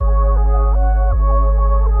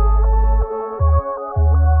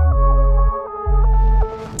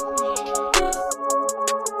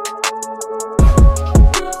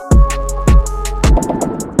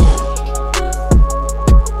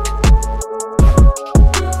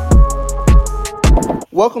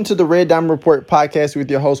Welcome to the Red Diamond Report podcast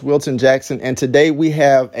with your host, Wilton Jackson. And today we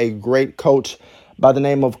have a great coach by the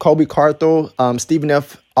name of Colby Carthel, Stephen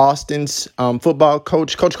F. Austin's football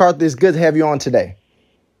coach. Coach Carthel, it's good to have you on today.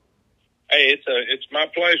 Hey, it's my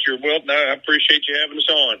pleasure, Wilton. I appreciate you having us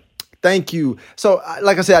on. Thank you. So,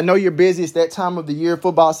 like I said, I know you're busy. It's that time of the year.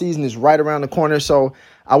 Football season is right around the corner. So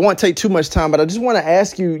I won't take too much time, but I just want to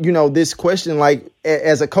ask you, this question, like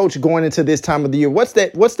as a coach going into this time of the year, what's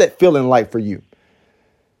that feeling like for you?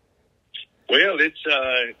 Well, it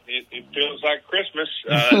feels like Christmas.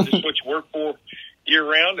 This is what you work for year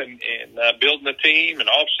round, and building a team and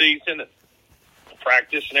off season and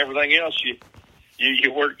practice and everything else.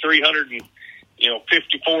 You work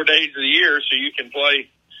 354 days of the year, so you can play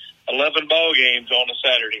 11 ball games on a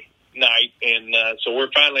Saturday night, and so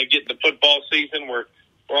we're finally getting to football season where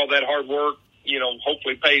all that hard work,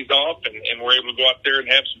 hopefully pays off, and we're able to go out there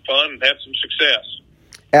and have some fun and have some success.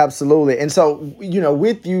 Absolutely. And so,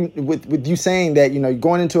 with you saying that,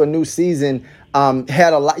 going into a new season, you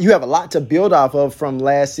have a lot to build off of from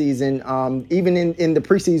last season. Even in the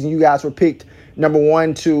preseason, you guys were picked number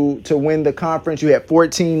one to win the conference. You had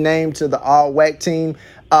 14 named to the all WAC team.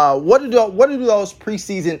 What do those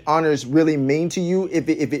preseason honors really mean to you, if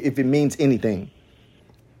it means anything?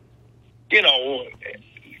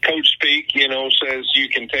 Coach speak, says you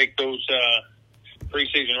can take those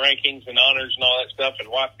preseason rankings and honors and all that stuff and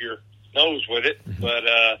wipe your nose with it. Mm-hmm. But,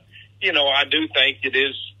 I do think it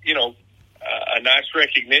is, a nice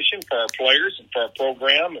recognition for our players and for our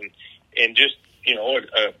program and just, a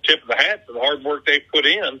tip of the hat for the hard work they've put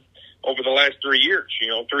in over the last 3 years.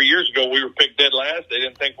 3 years ago, we were picked dead last. They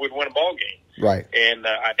didn't think we'd win a ball game. Right. And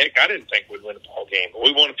I didn't think we'd win a ball game. But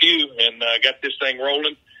we won a few and got this thing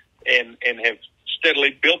rolling and have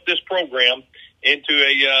steadily built this program into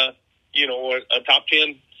a top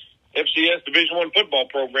 10 FCS Division I football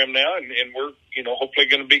program now, and we're hopefully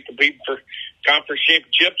going to be competing for conference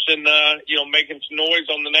championships and making some noise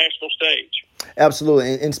on the national stage.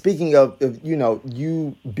 Absolutely. And speaking of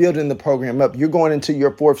you building the program up, you're going into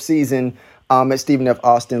your fourth season at Stephen F.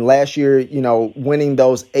 Austin. Last year, winning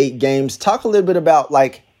those 8 games. Talk a little bit about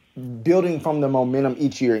building from the momentum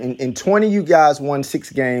each year. In 20, you guys won 6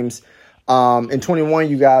 games. In 21,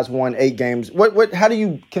 you guys won 8 games. How do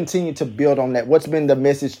you continue to build on that? What's been the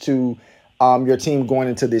message to your team going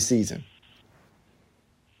into this season?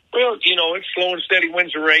 Well, it's slow and steady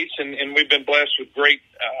wins the race, and we've been blessed with great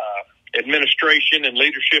administration and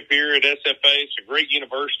leadership here at SFA. It's a great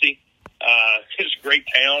university. It's a great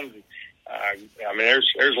town.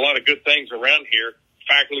 There's a lot of good things around here.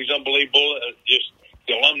 Faculty's unbelievable, just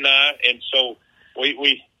the alumni, and so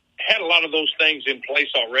we had a lot of those things in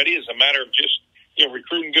place already. As a matter of just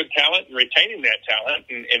recruiting good talent and retaining that talent,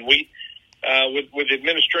 and we with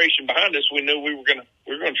administration behind us, we knew we were going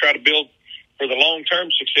to try to build for the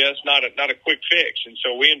long-term success, not a quick fix. And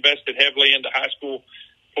so we invested heavily into high school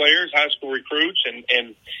players, high school recruits,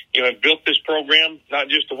 and have built this program not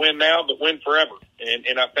just to win now, but win forever.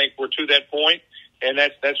 And I think we're to that point, and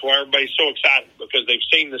that's why everybody's so excited, because they've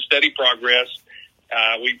seen the steady progress.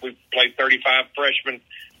 We played 35 freshmen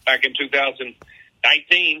back in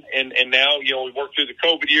 2019, and now, we worked through the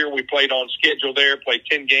COVID year. We played on schedule there, played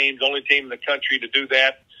 10 games, only team in the country to do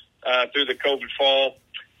that through the COVID fall.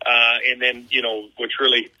 And then, which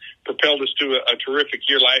really propelled us to a terrific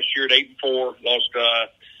year last year at 8-4, lost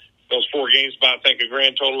those 4 games by, I think, a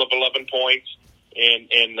grand total of 11 points. And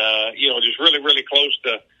just really, really close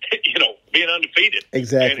to, being undefeated.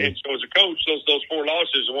 Exactly. And so as a coach, those 4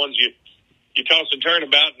 losses are the ones you toss and turn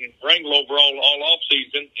about and wrangle over all off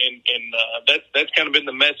season, and that's kind of been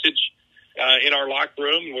the message in our locker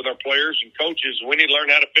room with our players and coaches. We need to learn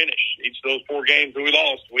how to finish each of those 4 games that we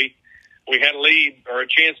lost. We had a lead or a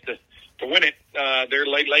chance to win it there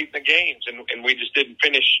late in the games, and we just didn't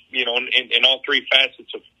finish. In all 3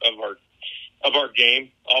 facets of our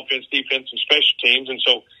game: offense, defense, and special teams. And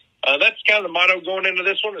so that's kind of the motto going into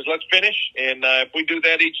this one: is let's finish. And if we do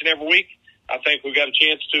that each and every week, I think we've got a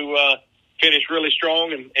chance to finish really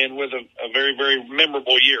strong and with a very, very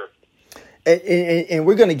memorable year. And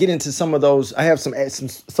we're going to get into some of those. I have some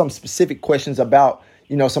specific questions about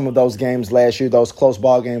some of those games last year, those close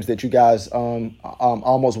ball games that you guys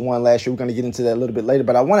almost won last year. We're going to get into that a little bit later.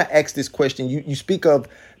 But I want to ask this question. You speak of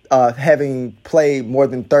having played more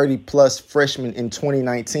than 30 plus freshmen in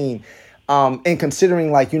 2019. And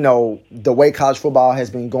considering the way college football has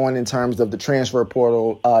been going in terms of the transfer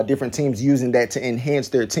portal, different teams using that to enhance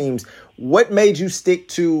their teams, what made you stick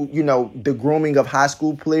to, the grooming of high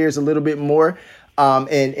school players a little bit more,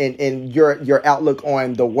 and your outlook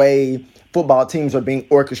on the way football teams are being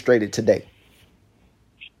orchestrated today?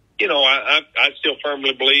 I still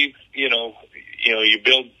firmly believe, you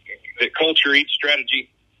build the culture, eat strategy,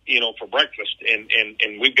 for breakfast.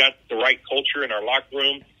 And we've got the right culture in our locker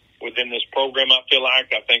room within this program. I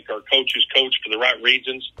think our coaches coach for the right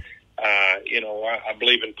reasons. I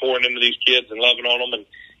believe in pouring into these kids and loving on them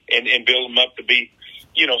and building them up to be,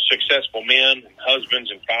 successful men and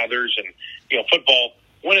husbands and fathers. And,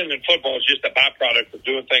 winning in football is just a byproduct of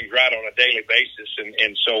doing things right on a daily basis.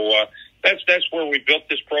 And so that's where we built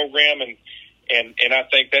this program. And I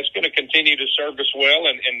think that's going to continue to serve us well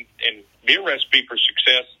and be a recipe for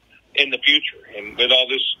success in the future. And with all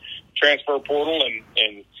this transfer portal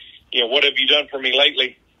and what have you done for me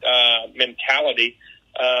lately mentality,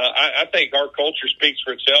 I think our culture speaks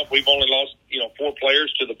for itself. We've only lost, 4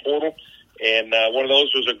 players to the portal, and one of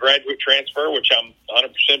those was a graduate transfer, which I'm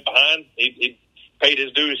 100% behind. He paid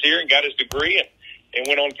his dues here and got his degree and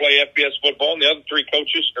went on to play FBS football. And the other 3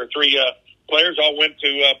 players all went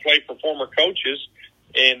to play for former coaches,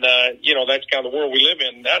 and that's kind of the world we live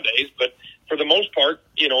in nowadays. But for the most part,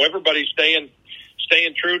 everybody's staying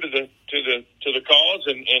true to the cause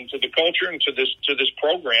and to the culture and to this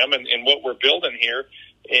program and what we're building here.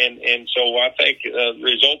 And so I think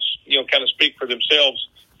results kind of speak for themselves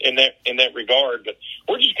in that regard. But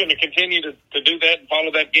we're just going to continue to do that and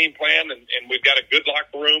follow that game plan. And we've got a good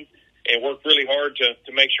locker room and work really hard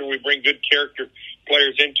to make sure we bring good character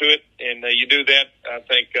players into it. And you do that, I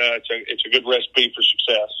think it's a good recipe for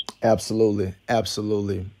success.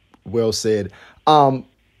 Absolutely. Well said.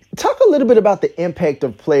 Talk a little bit about the impact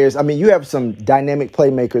of players. I mean, you have some dynamic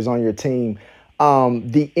playmakers on your team.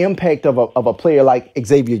 The impact of a player like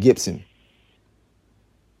Xavier Gibson.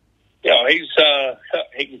 Yeah,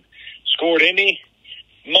 he scored any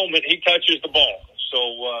moment he touches the ball. So,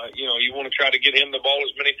 you want to try to get him the ball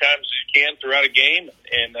as many times as you can throughout a game,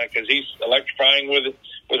 and because he's electrifying with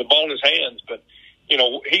the ball in his hands. But,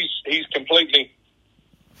 he's completely,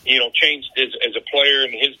 changed as a player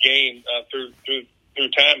in his game through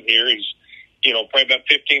time here. He's, probably about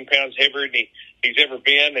 15 pounds heavier than he's ever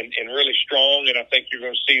been and really strong. And I think you're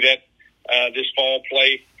going to see that this fall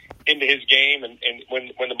play into his game and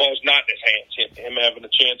when the ball's not in his hands, him having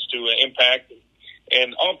a chance to impact.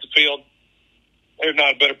 And off the field, there's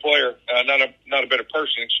not a better player, not a better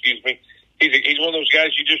person, excuse me. He's one of those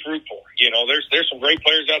guys you just root for. There's some great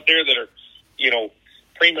players out there that are,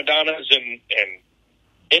 prima donnas and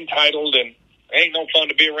entitled, and ain't no fun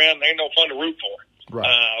to be around. Ain't no fun to root for.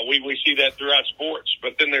 Right. We see that throughout sports,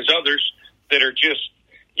 but then there's others that are just,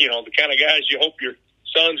 the kind of guys you hope your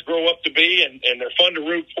sons grow up to be, and they're fun to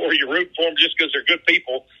root for. You root for them just because they're good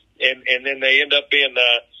people, and then they end up being,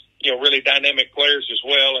 really dynamic players as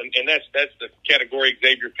well. And that's the category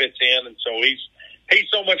Xavier fits in. And so he's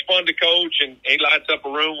so much fun to coach, and he lights up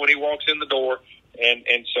a room when he walks in the door.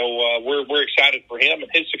 And so we're excited for him and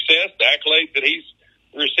his success, the accolades that he's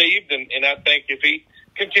received. And I think if he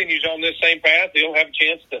continues on this same path, he'll have a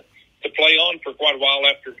chance to play on for quite a while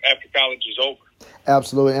after college is over.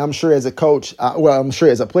 Absolutely. I'm sure as a coach, I'm sure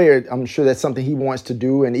as a player, I'm sure that's something he wants to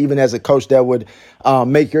do. And even as a coach, that would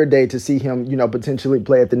make your day to see him, potentially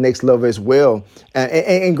play at the next level as well.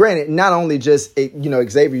 And granted, not only just,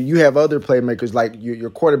 Xavier, you have other playmakers like your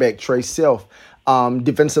quarterback, Trey Self,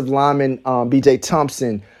 defensive lineman, B.J.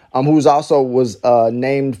 Thompson, who's also was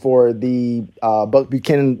named for the Buck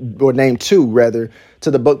Buchanan, or named to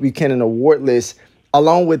the Buck Buchanan award list,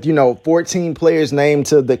 along with, 14 players named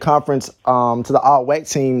to the conference, to the All-WAC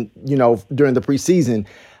team, during the preseason.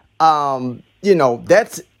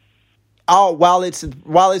 That's all. While it's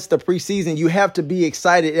the preseason, you have to be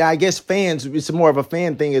excited. And I guess fans, it's more of a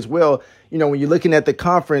fan thing as well. When you're looking at the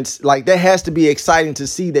conference, like, that has to be exciting to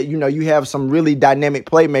see that, you have some really dynamic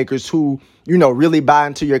playmakers who, really buy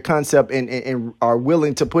into your concept and are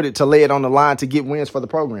willing to lay it on the line to get wins for the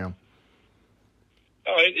program.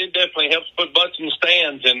 Oh, it definitely helps put butts in the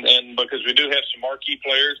stands, and because we do have some marquee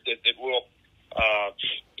players that will,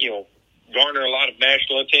 garner a lot of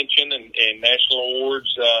national attention and national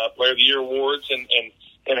awards, Player of the Year awards,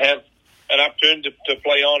 and have an opportunity to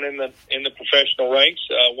play on in the professional ranks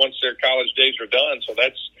once their college days are done. So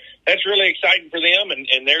that's really exciting for them,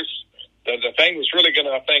 and there's the thing that's really going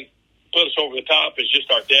to, I think, put us over the top is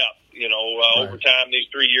just our depth. Right. Over time, these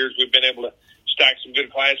 3 years, we've been able to stack some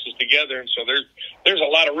good classes together, and so there's a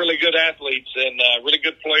lot of really good athletes and really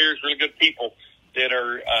good players, really good people that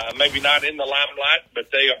are maybe not in the limelight, but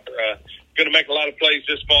they are going to make a lot of plays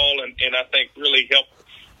this fall, and I think really help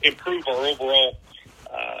improve our overall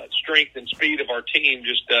strength and speed of our team.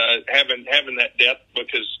 Just having that depth,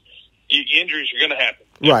 because injuries are going to happen.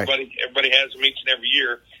 Right. Everybody has them each and every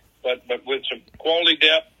year, but with some quality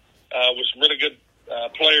depth, with some really good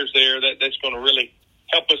players there, that's going to really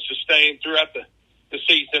help us sustain throughout the the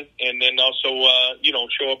season, and then also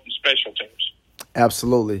show up in special teams.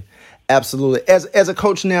 Absolutely. As a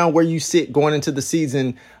coach now, where you sit going into the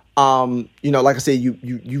season, like I said,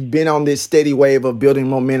 you've been on this steady wave of building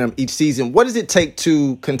momentum each season. What does it take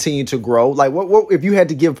to continue to grow? Like, what if you had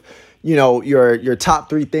to give, your top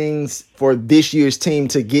 3 things for this year's team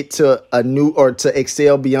to get to a new, or to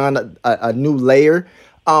excel beyond a new layer?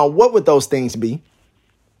 What would those things be?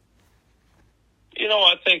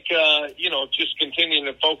 I think, just continuing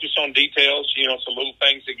to focus on details, it's the little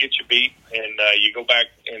things that get you beat, and you go back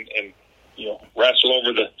and wrestle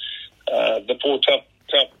over the 4 tough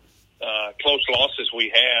close losses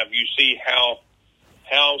we have. You see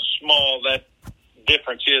how small that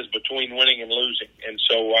difference is between winning and losing. And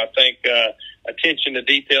so I think attention to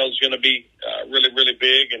detail is going to be really, really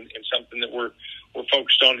big, and something that we're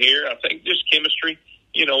focused on here. I think just chemistry,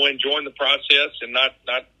 enjoying the process and not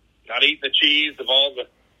eating the cheese of all the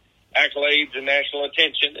accolades and national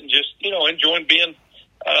attention, and just, enjoying being,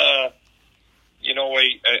 a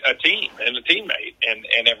team and a teammate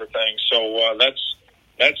and everything. So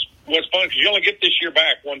that's what's fun, because you only get this year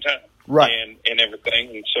back one time, right? And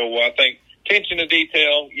everything. And so I think attention to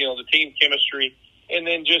detail, the team chemistry, and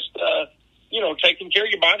then just, taking care of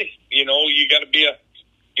your body. You got to be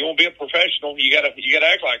you won't be a professional. You got to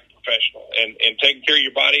act like a professional, and taking care of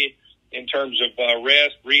your body in terms of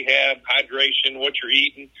rest, rehab, hydration, what you're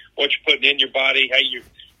eating, what you're putting in your body, how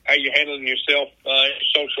you're handling yourself in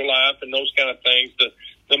your social life, and those kind of things.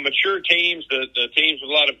 The mature teams, the teams with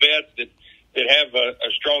a lot of vets that have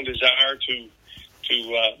a strong desire to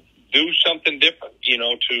do something different,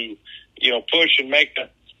 to push and make a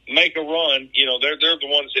run. They're the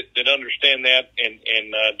ones that understand that and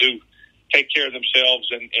do take care of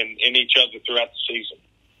themselves and each other throughout the season.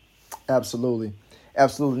 Absolutely.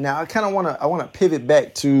 Now, I want to pivot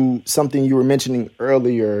back to something you were mentioning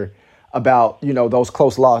earlier about, those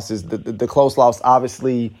close losses, the close loss,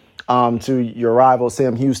 obviously, to your rival,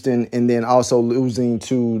 Sam Houston, and then also losing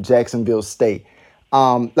to Jacksonville State.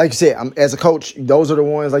 Like you said, as a coach, those are the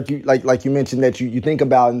ones like you mentioned that you think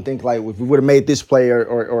about and think, like, if we would have made this play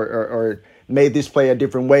or made this play a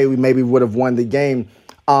different way, we maybe would have won the game.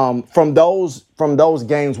 From those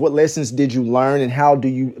games, what lessons did you learn, and how do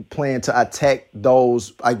you plan to attack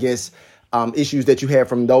those, I guess, issues that you had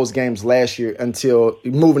from those games last year until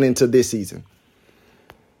moving into this season?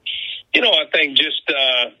 I think just,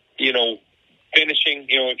 finishing,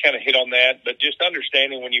 kind of hit on that, but just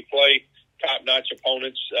understanding when you play top-notch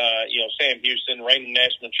opponents, Sam Houston, reigning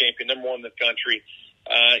national champion, number 1 in the country,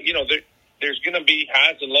 there's going to be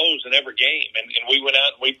highs and lows in every game. And we went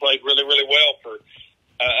out and we played really, really well for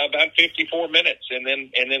about 54 minutes. And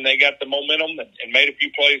then they got the momentum and made a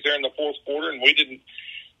few plays there in the fourth quarter. And we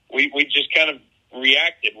just kind of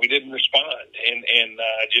reacted. We didn't respond and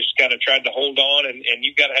just kind of tried to hold on. And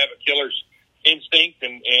you've got to have a killer's instinct.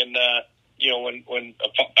 And when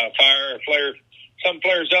a fire or flare, some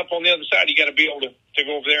flares up on the other side, you got to be able to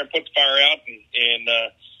go over there and put the fire out and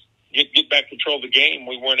get back control of the game.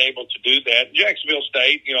 We weren't able to do that. Jacksonville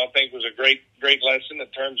State, I think was a great lesson in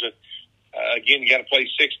terms of, again, you got to play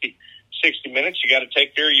 60 minutes. You got to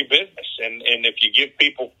take care of your business. And if you give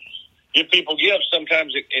people gifts,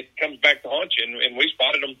 sometimes it comes back to haunt you. And we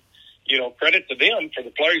spotted them, credit to them for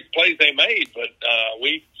the plays they made. But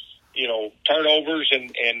we, turnovers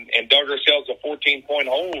and dug ourselves a 14-point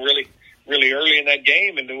hole really early in that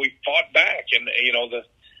game. And then we fought back. And,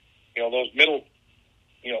 those middle,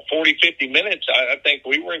 40, 50 minutes, I think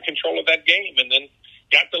we were in control of that game, and then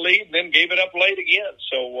got the lead and then gave it up late again.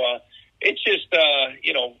 So it's just,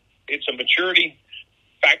 it's a maturity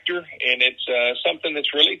factor, and it's something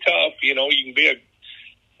that's really tough. You can be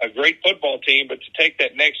a great football team, but to take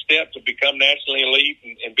that next step to become nationally elite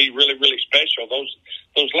and be really, really special,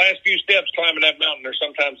 those last few steps climbing that mountain are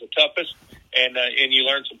sometimes the toughest, and you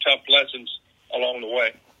learn some tough lessons along the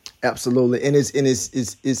way. Absolutely. And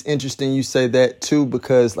it's interesting you say that too,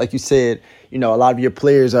 because like you said, a lot of your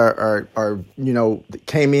players are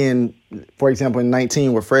came in, for example, in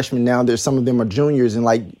 19 were freshmen. Now there's some of them are juniors. And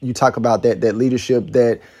like you talk about that leadership,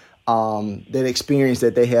 that experience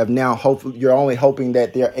that they have now. Hopefully you're only hoping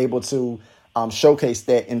that they're able to showcase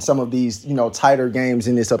that in some of these, tighter games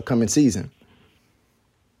in this upcoming season.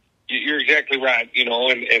 You're exactly right. And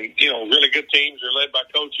really good teams are led by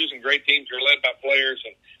coaches, and great teams are led by players.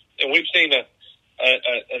 And we've seen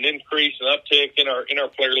an increase, an uptick in our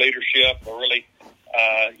player leadership. Or really,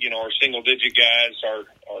 our single digit guys, our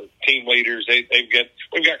team leaders.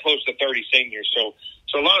 We've got close to 30 seniors. So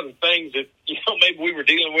a lot of the things that maybe we were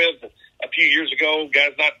dealing with a few years ago,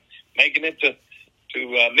 guys not making it to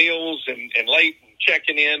meals and late and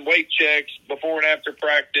checking in, weight checks before and after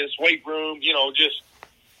practice, weight room, just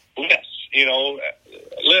less.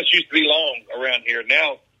 Less used to be long around here.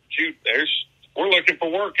 Now, shoot, we're looking for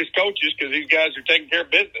work as coaches because these guys are taking care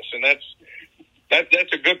of business, and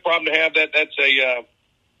that's a good problem to have. That's a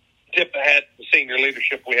tip of the hat to the senior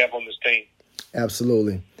leadership we have on this team.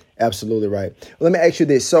 Absolutely. Absolutely right. Well, let me ask you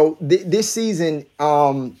this. So this season,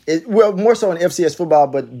 more so in FCS football,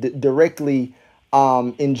 but directly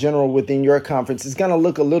in general within your conference, it's going to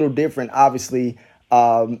look a little different, obviously.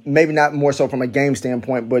 Maybe not more so from a game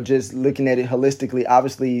standpoint, but just looking at it holistically.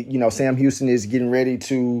 Obviously, Sam Houston is getting ready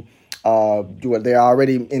to do it. They're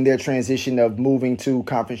already in their transition of moving to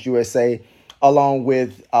Conference USA, along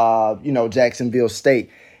with Jacksonville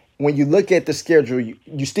State. When you look at the schedule,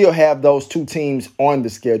 you still have those two teams on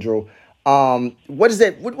the schedule. What is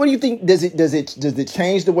that? What do you think? Does it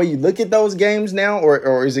change the way you look at those games now,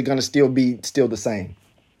 or is it going to still be the same?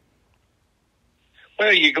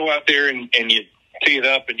 Well, you go out there and you tee it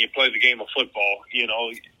up and you play the game of football.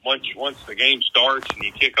 Once the game starts and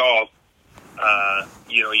you kick off,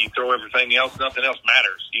 you throw everything else. Nothing else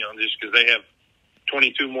matters. Just because they have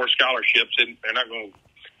 22 more scholarships, and they're not going to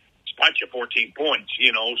spot you 14 points.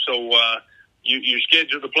 So you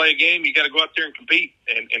schedule to play a game. You got to go out there and compete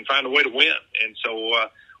and find a way to win. And so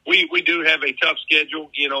we do have a tough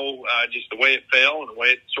schedule. Just the way it fell and the way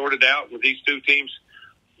it sorted out with these two teams.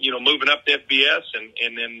 Moving up to FBS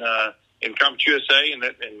and then in Conference USA and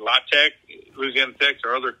La Tech, Louisiana Tech,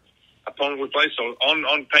 our other opponent we play. So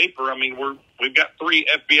on paper, we've got 3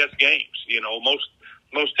 FBS games.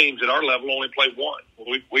 Most teams at our level only play 1.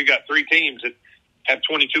 We've got 3 teams that have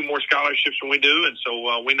 22 more scholarships than we do, and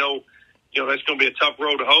so we know that's going to be a tough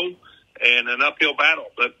road to hoe and an uphill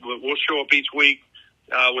battle. But we'll show up each week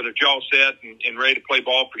with a jaw set and ready to play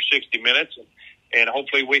ball for 60 minutes, and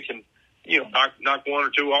hopefully we can knock 1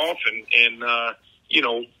 or 2 off and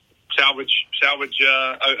salvage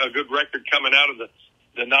a good record coming out of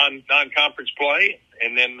the non-conference play,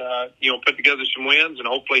 and then put together some wins, and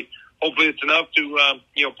hopefully it's enough to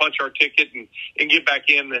punch our ticket and get back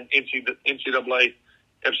in the NCAA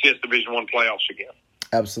FCS Division I playoffs again.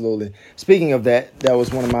 Absolutely. Speaking of that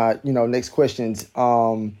was one of my next questions.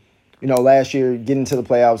 Last year getting to the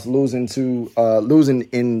playoffs, losing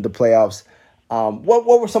in the playoffs. What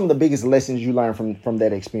were some of the biggest lessons you learned from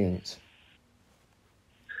that experience?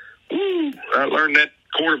 I learned that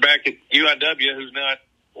quarterback at UIW, who's now at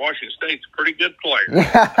Washington State, is a pretty good player.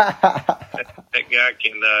 that guy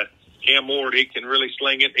can. Cam Ward, he can really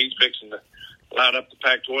sling it. He's fixing to line up the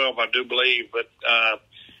Pac-12, I do believe. But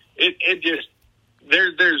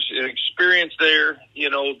there's an experience there,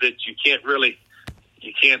 that you can't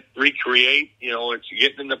recreate. It's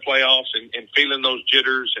getting in the playoffs and feeling those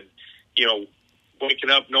jitters and, waking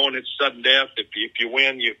up knowing it's sudden death. If you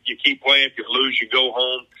win, you keep playing. If you lose, you go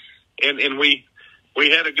home. And we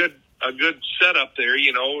had a good setup there,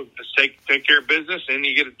 to take care of business, and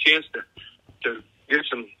you get a chance to get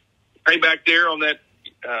some payback there on that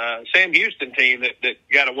Sam Houston team that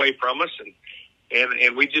got away from us,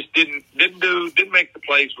 and we just didn't make the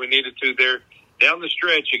plays we needed to there down the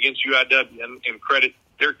stretch against UIW, and credit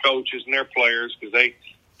their coaches and their players because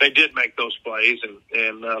they did make those plays,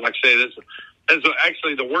 and like I say, this is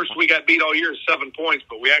actually the worst we got beat all year is 7 points,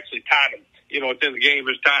 but we actually tied them. At the end of the game, it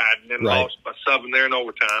was tied, and then lost by 7 there in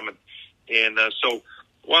overtime, and so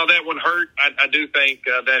while that one hurt, I do think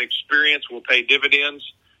that experience will pay dividends.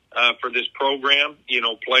 For this program,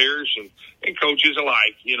 players and coaches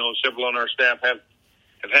alike. Several on our staff have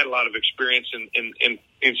had a lot of experience in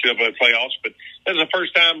NCAA playoffs, but this is the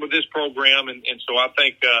first time with this program, and so I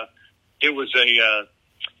think it was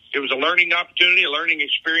a learning opportunity, a learning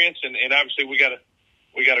experience, and obviously we got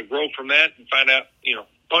to grow from that and find out,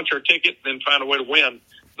 punch our ticket, and then find a way to win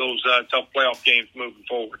those tough playoff games moving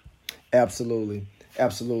forward. Absolutely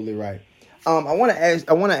right. I want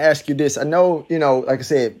to ask you this. I know, like I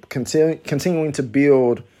said, continuing to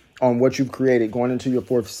build on what you've created going into your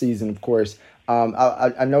 4th season, of course.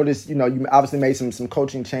 I noticed, you obviously made some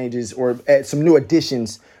coaching changes or some new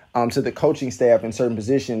additions to the coaching staff in certain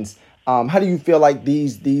positions. How do you feel like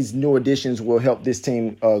these new additions will help this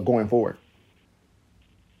team going forward?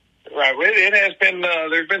 Right. It has been,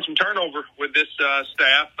 there's been some turnover with this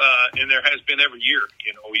staff, and there has been every year.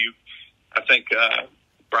 I think,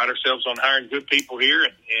 pride ourselves on hiring good people here,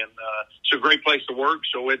 and it's a great place to work.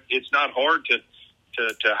 So it's not hard to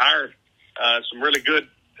hire some really good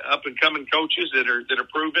up and coming coaches that are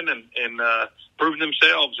proven and proven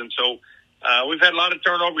themselves. And so we've had a lot of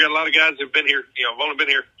turnover. We got a lot of guys that have been here. Have only been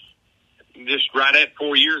here just right at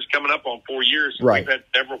 4 years, coming up on 4 years. Right. We've had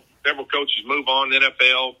several coaches move on to the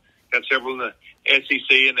NFL, got several in the SEC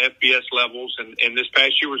and FBS levels, and this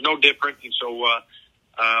past year was no different. And so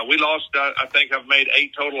we lost. I think I've made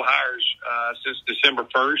 8 total hires since December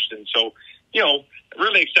 1st, and so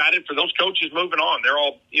really excited for those coaches moving on. They're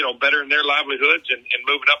all better in their livelihoods and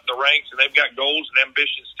moving up the ranks, and they've got goals and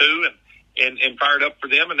ambitions too, and fired up for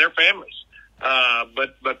them and their families.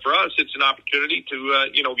 But for us, it's an opportunity to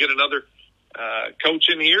get another coach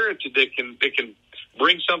in here that can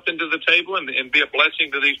bring something to the table and be a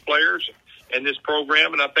blessing to these players and this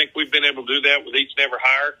program. And I think we've been able to do that with each and every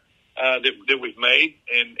hire that we've made.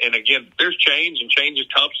 And again, there's change, and change is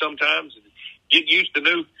tough sometimes. Getting used to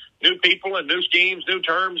new people and new schemes, new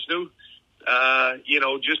terms, new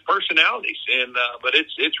just personalities. And but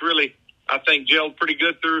it's really, I think, gelled pretty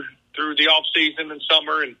good through the off season and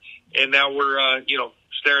summer, and now we're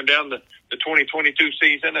staring down the 2022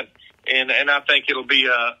 season, and I think it'll be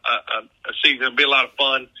a season. It'll be a lot of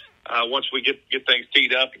fun once we get things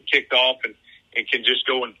teed up and kicked off, and can just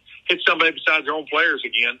go and hit somebody besides their own players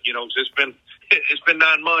again. 'Cause it's been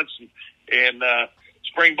 9 months, and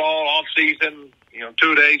spring ball, off season,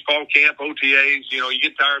 2 days, fall camp, OTAs. You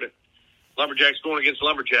get tired of Lumberjacks going against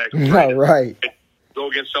Lumberjacks. Right. Go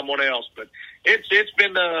against someone else, but it's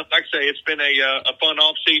been like I say, it's been a fun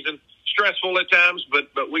off season, stressful at times,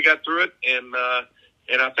 but we got through it, and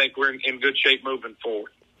I think we're in good shape moving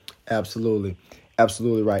forward. Absolutely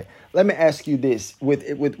right. Let me ask you this: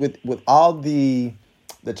 with all the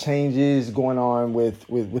changes going on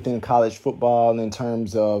within college football in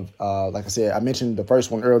terms of like I said, I mentioned the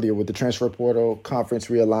first one earlier with the transfer portal, conference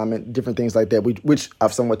realignment, different things like that, which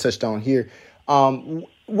I've somewhat touched on here.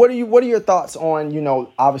 What are your thoughts on,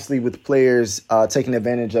 obviously with players taking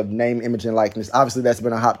advantage of name, image, and likeness? Obviously, that's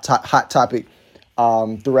been a hot topic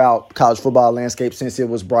throughout college football landscape since it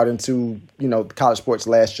was brought into, college sports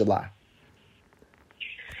last July.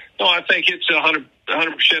 No, I think it's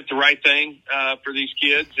 100% the right thing for these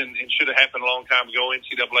kids, and should have happened a long time ago.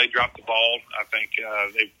 NCAA dropped the ball. I think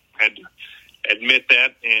they've had to admit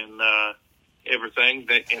that and everything.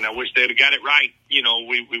 And I wish they'd have got it right.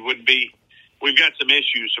 We wouldn't be. We've got some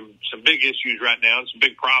issues, some big issues right now, and some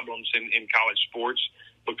big problems in college sports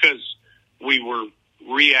because we were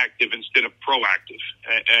reactive instead of proactive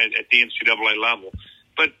at the NCAA level.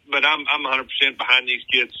 But I'm 100% behind these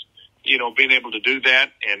kids, being able to do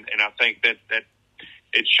that, and I think that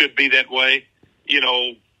it should be that way.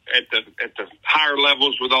 At the higher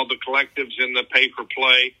levels with all the collectives and the pay for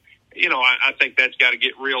play, I think that's got to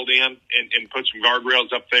get reeled in and put some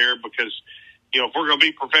guardrails up there because. If we're going to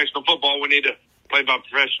be professional football, we need to play by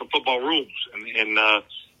professional football rules.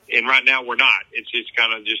 And right now we're not. It's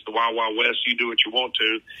kind of just the wild, wild west. You do what you want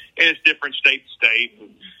to. And it's different state to state.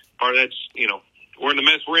 And part of that's, we're in the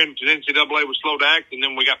mess we're in because NCAA was slow to act, and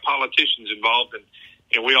then we got politicians involved.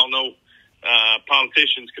 And we all know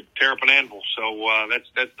politicians could tear up an anvil. So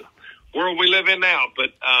that's the world we live in now.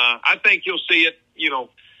 But I think you'll see it,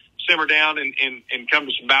 simmer down and come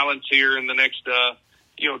to some balance here in the next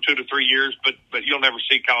 2 to 3 years, but you'll never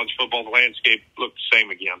see college football, the landscape look the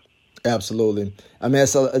same again. Absolutely. I mean,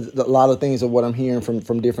 it's a lot of things of what I'm hearing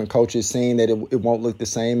from different coaches saying that it won't look the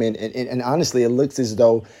same. And honestly, it looks as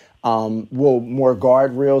though will more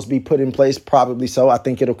guardrails be put in place? Probably so. I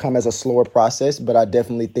think it'll come as a slower process, but I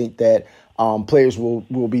definitely think that players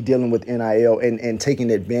will be dealing with NIL and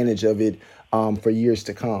taking advantage of it for years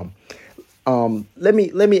to come. Let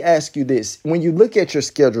me ask you this. When you look at your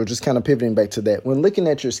schedule, just kind of pivoting back to that, when looking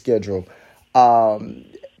at your schedule,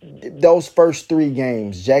 those first 3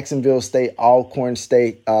 games, Jacksonville State, Alcorn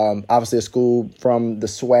State, obviously a school from the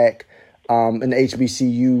SWAC, and the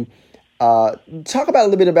HBCU, talk about a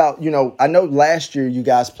little bit about, I know last year you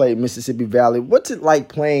guys played Mississippi Valley. What's it like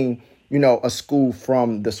playing, a school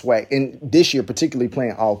from the SWAC, and this year particularly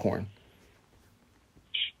playing Alcorn?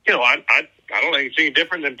 I don't think it's any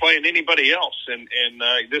different than playing anybody else. And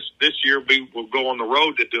this year we'll go on the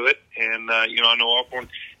road to do it. And, I know Alcorn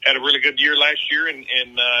had a really good year last year, and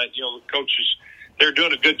the coaches, they're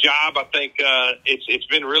doing a good job. I think it's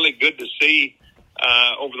been really good to see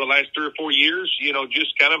over the last 3 or 4 years,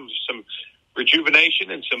 just kind of some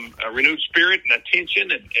rejuvenation and some renewed spirit and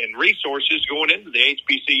attention and resources going into the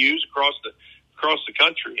HBCUs across the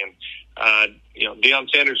country. And, Deion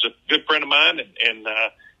Sanders is a good friend of mine, and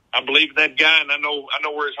I believe in that guy, and I know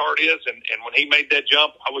where his heart is. And when he made that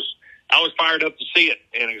jump, I was fired up to see it,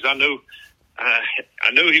 and because I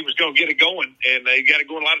knew he was going to get it going, and he got it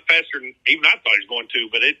going a lot faster than even I thought he was going to.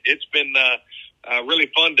 But it's been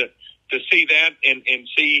really fun to see that and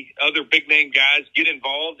see other big name guys get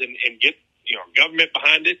involved and get government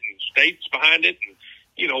behind it and states behind it,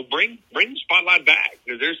 and bring the spotlight back.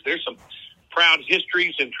 There's some proud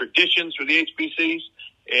histories and traditions for the HBCs.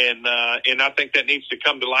 And I think that needs to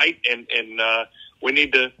come to light, and we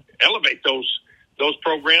need to elevate those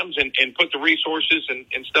programs and put the resources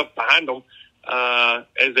and stuff behind them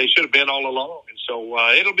as they should have been all along. And so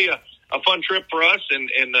it'll be a fun trip for us,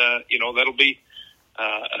 and that'll be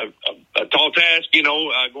a tall task,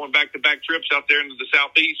 going back-to-back trips out there into the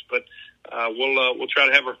Southeast. But we'll try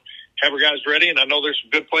to have our guys ready, and I know there's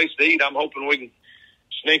some good places to eat. I'm hoping we can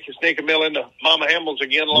sneak a meal into Mama Hamil's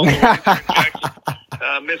again along the way in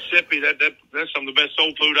Jackson, Mississippi. That's some of the best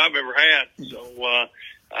soul food I've ever had. So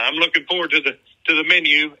I'm looking forward to the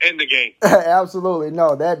menu and the game. Absolutely.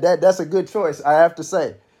 No, that's a good choice, I have to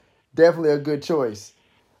say. Definitely a good choice.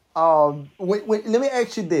 Let me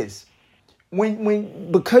ask you this.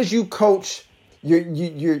 Because you coach,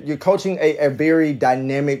 you're coaching a very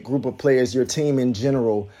dynamic group of players, your team in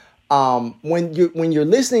general. When you're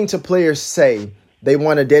listening to players say they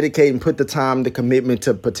want to dedicate and put the time, the commitment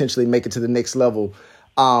to potentially make it to the next level,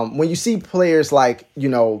 when you see players like,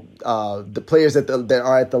 the players that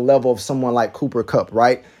are at the level of someone like Cooper Kupp,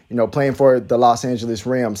 right? Playing for the Los Angeles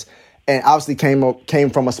Rams, and obviously came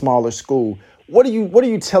from a smaller school. What are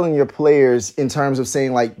you telling your players in terms of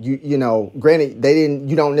saying, like, granted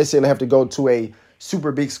you don't necessarily have to go to a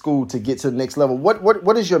super big school to get to the next level.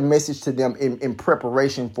 What is your message to them in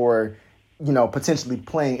preparation for, potentially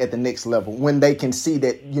playing at the next level when they can see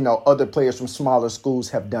that, other players from smaller schools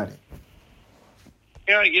have done it?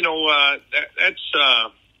 Yeah, that's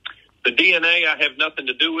the DNA I have nothing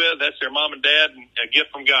to do with. That's their mom and dad, and a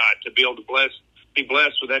gift from God to be able to be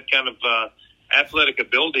blessed with that kind of athletic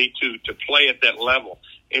ability to play at that level.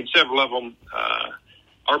 And several of them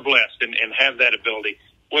are blessed and have that ability.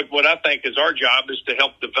 What I think is our job is to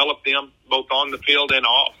help develop them both on the field and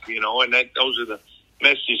off, and those are the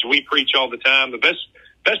messages we preach all the time. The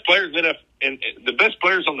best players and the best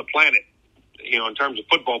players on the planet, in terms of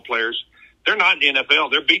football players, they're not in the NFL.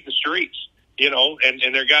 They're beating the streets,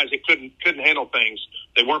 and they're guys that couldn't handle things.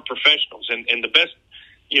 They weren't professionals. And the best,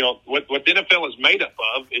 what the NFL is made up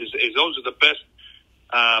of is those are the best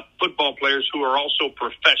football players who are also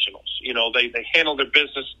professionals. They handle their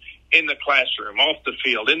business in the classroom, off the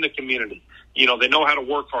field, in the community. They know how to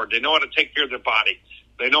work hard. They know how to take care of their body.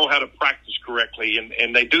 They know how to practice correctly,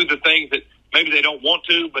 and they do the things that maybe they don't want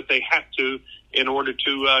to, but they have to in order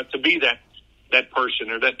to be that person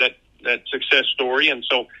or that success story. And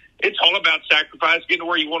so it's all about sacrifice, getting to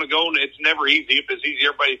where you want to go. And it's never easy. If it's easy,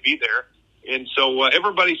 everybody would be there. And so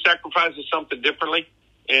everybody sacrifices something differently.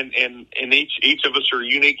 And each of us are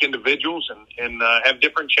unique individuals and have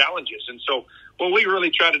different challenges. And so what we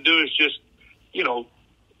really try to do is just,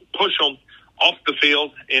 push them off the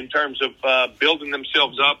field in terms of building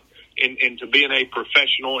themselves up into being a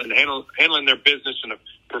professional and handling their business in a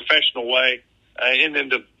professional way, and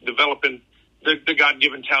then developing the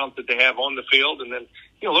God-given talent that they have on the field. And then,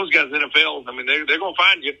 those guys in the NFL, I mean, they're going to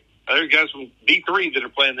find you. There's guys from D3 that are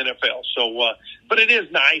playing the NFL. So, but it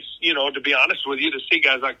is nice, to be honest with you, to see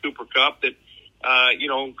guys like Cooper Kupp that,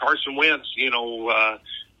 Carson Wentz,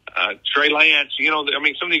 Trey Lance,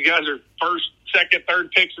 some of these guys are first, second,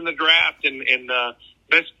 third picks in the draft and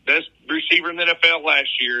best receiver in the NFL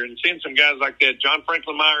last year. And seeing some guys like that, John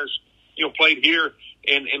Franklin Myers, played here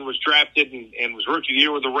and was drafted and was rookie of the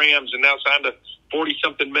year with the Rams and now signed a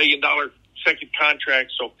 $40-something million second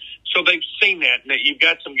contract. So they've seen that, and that you've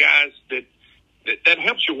got some guys that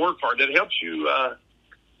helps you work hard, that helps you,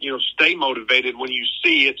 stay motivated when you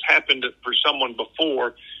see it's happened for someone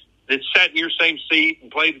before that sat in your same seat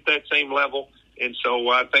and played at that same level. And so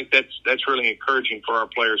I think that's really encouraging for our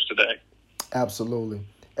players today. Absolutely.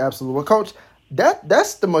 Well, Coach,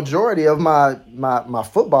 that's the majority of my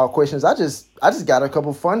football questions. I just got a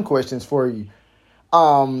couple fun questions for you.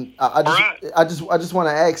 I just want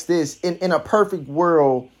to ask this: in a perfect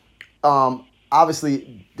world,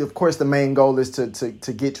 obviously, of course, the main goal is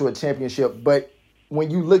to get to a championship. But when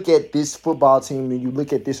you look at this football team and you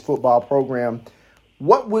look at this football program,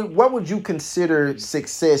 what would you consider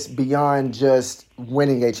success beyond just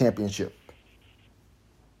winning a championship?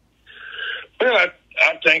 Well, I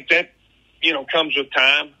think that comes with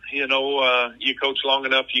time. You coach long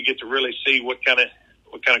enough, you get to really see what kind of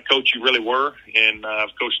coach you really were. And I've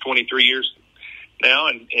coached 23 years now,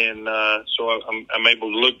 and so I'm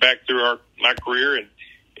able to look back through my career and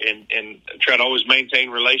try to always maintain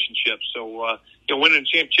relationships. So winning a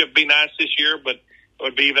championship would be nice this year, but it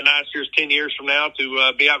would be even nicer 10 years from now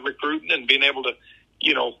to be out recruiting and being able to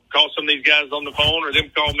call some of these guys on the phone or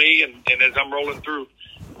them call me, and as I'm rolling through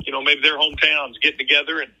maybe their hometowns, getting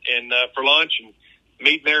together and for lunch and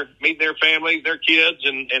meeting their families, their kids,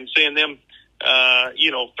 and seeing them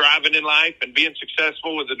thriving in life and being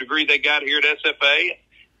successful with the degree they got here at SFA,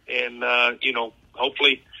 and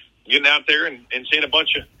hopefully getting out there and seeing a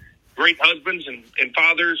bunch of great husbands and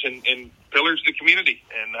fathers and pillars of the community.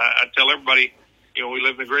 And I tell everybody, we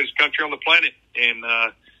live in the greatest country on the planet, and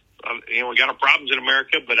we got our problems in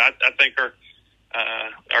America, but I think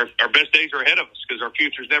our best days are ahead of us because our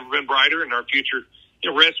future's never been brighter, and our future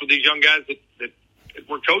rests with these young guys that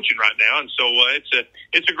we're coaching right now. And so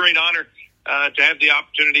it's a great honor to have the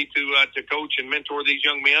opportunity to coach and mentor these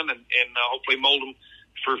young men and hopefully mold them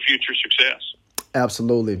for future success.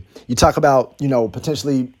 Absolutely. You talk about,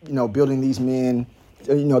 potentially, building these men,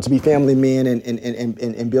 to be family men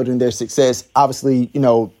and building their success. Obviously,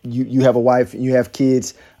 you have a wife, you have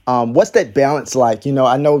kids. What's that balance like?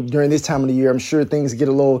 I know during this time of the year, I'm sure things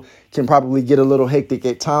can probably get a little hectic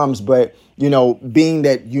at times, but, being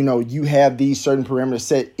that, you have these certain parameters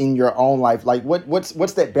set in your own life, like what's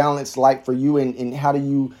that balance like for you, and how do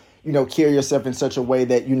you, carry yourself in such a way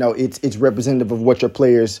that, it's representative of what your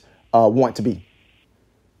players want to be?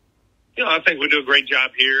 I think we do a great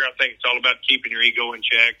job here. I think it's all about keeping your ego in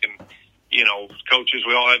check. And, coaches,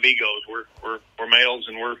 we all have egos. We're males,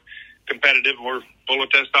 and we're competitive. And we're full of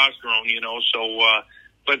testosterone, So,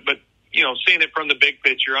 but seeing it from the big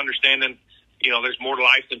picture, understanding, there's more to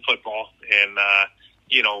life than football. And,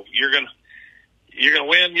 you're going to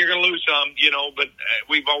win, you're going to lose some, but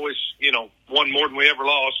we've always, won more than we ever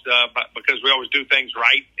lost because we always do things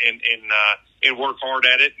right and work hard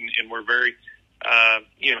at it. And we're very,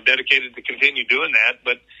 dedicated to continue doing that.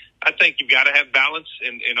 But I think you've got to have balance,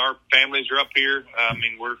 and our families are up here. I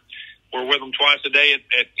mean, we're with them twice a day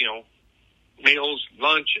at meals,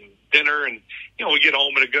 lunch, and dinner, and we get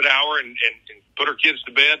home at a good hour and put our kids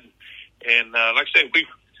to bed. And like I said,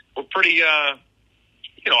 we're pretty, I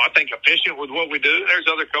think efficient with what we do. There's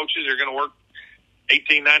other coaches that are going to work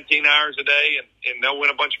 18, 19 hours a day, and they'll win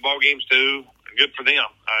a bunch of ball games too. Good for them.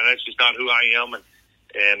 That's just not who I am,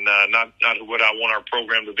 and not what I want our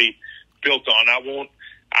program to be built on.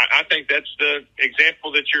 I think that's the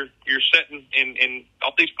example that you're setting, and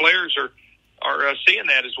all these players are seeing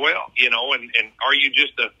that as well, and are you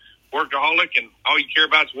just a workaholic and all you care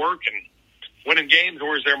about is work and winning games,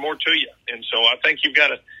 or is there more to you? And so I think you've got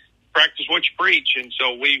to practice what you preach. And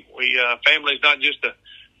so we family is not just a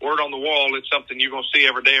word on the wall. It's something you're going to see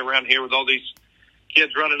every day around here with all these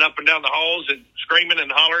kids running up and down the halls and screaming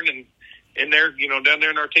and hollering, and in there, down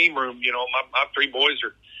there in our team room, my three boys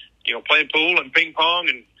are, playing pool and ping pong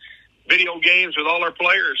and video games with all our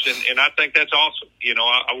players. And I think that's awesome.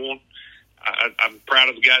 I'm proud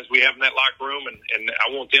of the guys we have in that locker room, and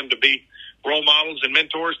I want them to be role models and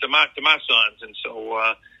mentors to my sons. And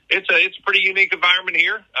so, it's a pretty unique environment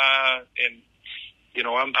here.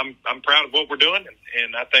 I'm proud of what we're doing,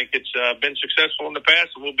 and I think it's been successful in the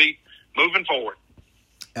past, and we'll be moving forward.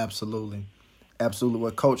 Absolutely. Absolutely.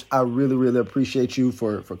 Well, Coach, I really, really appreciate you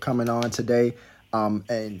for coming on today.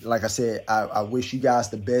 And like I said, I wish you guys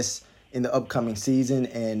the best in the upcoming season.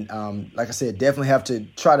 And like I said, definitely have to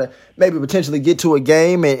try to maybe potentially get to a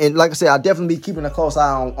game. And like I said, I'll definitely be keeping a close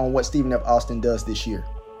eye on what Stephen F. Austin does this year.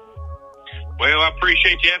 Well, I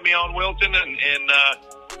appreciate you having me on, Wilton, and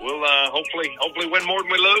we'll hopefully win more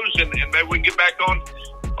than we lose, and maybe we can get back on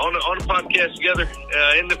a podcast together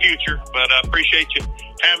in the future. But I appreciate you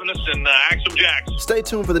having us, and act some Jacks. Stay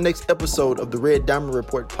tuned for the next episode of the Red Diamond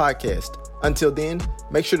Report podcast. Until then,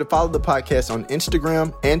 make sure to follow the podcast on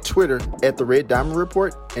Instagram and Twitter at the Red Diamond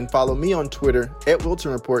Report, and follow me on Twitter at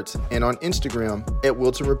Wilton Reports and on Instagram at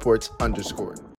Wilton Reports _.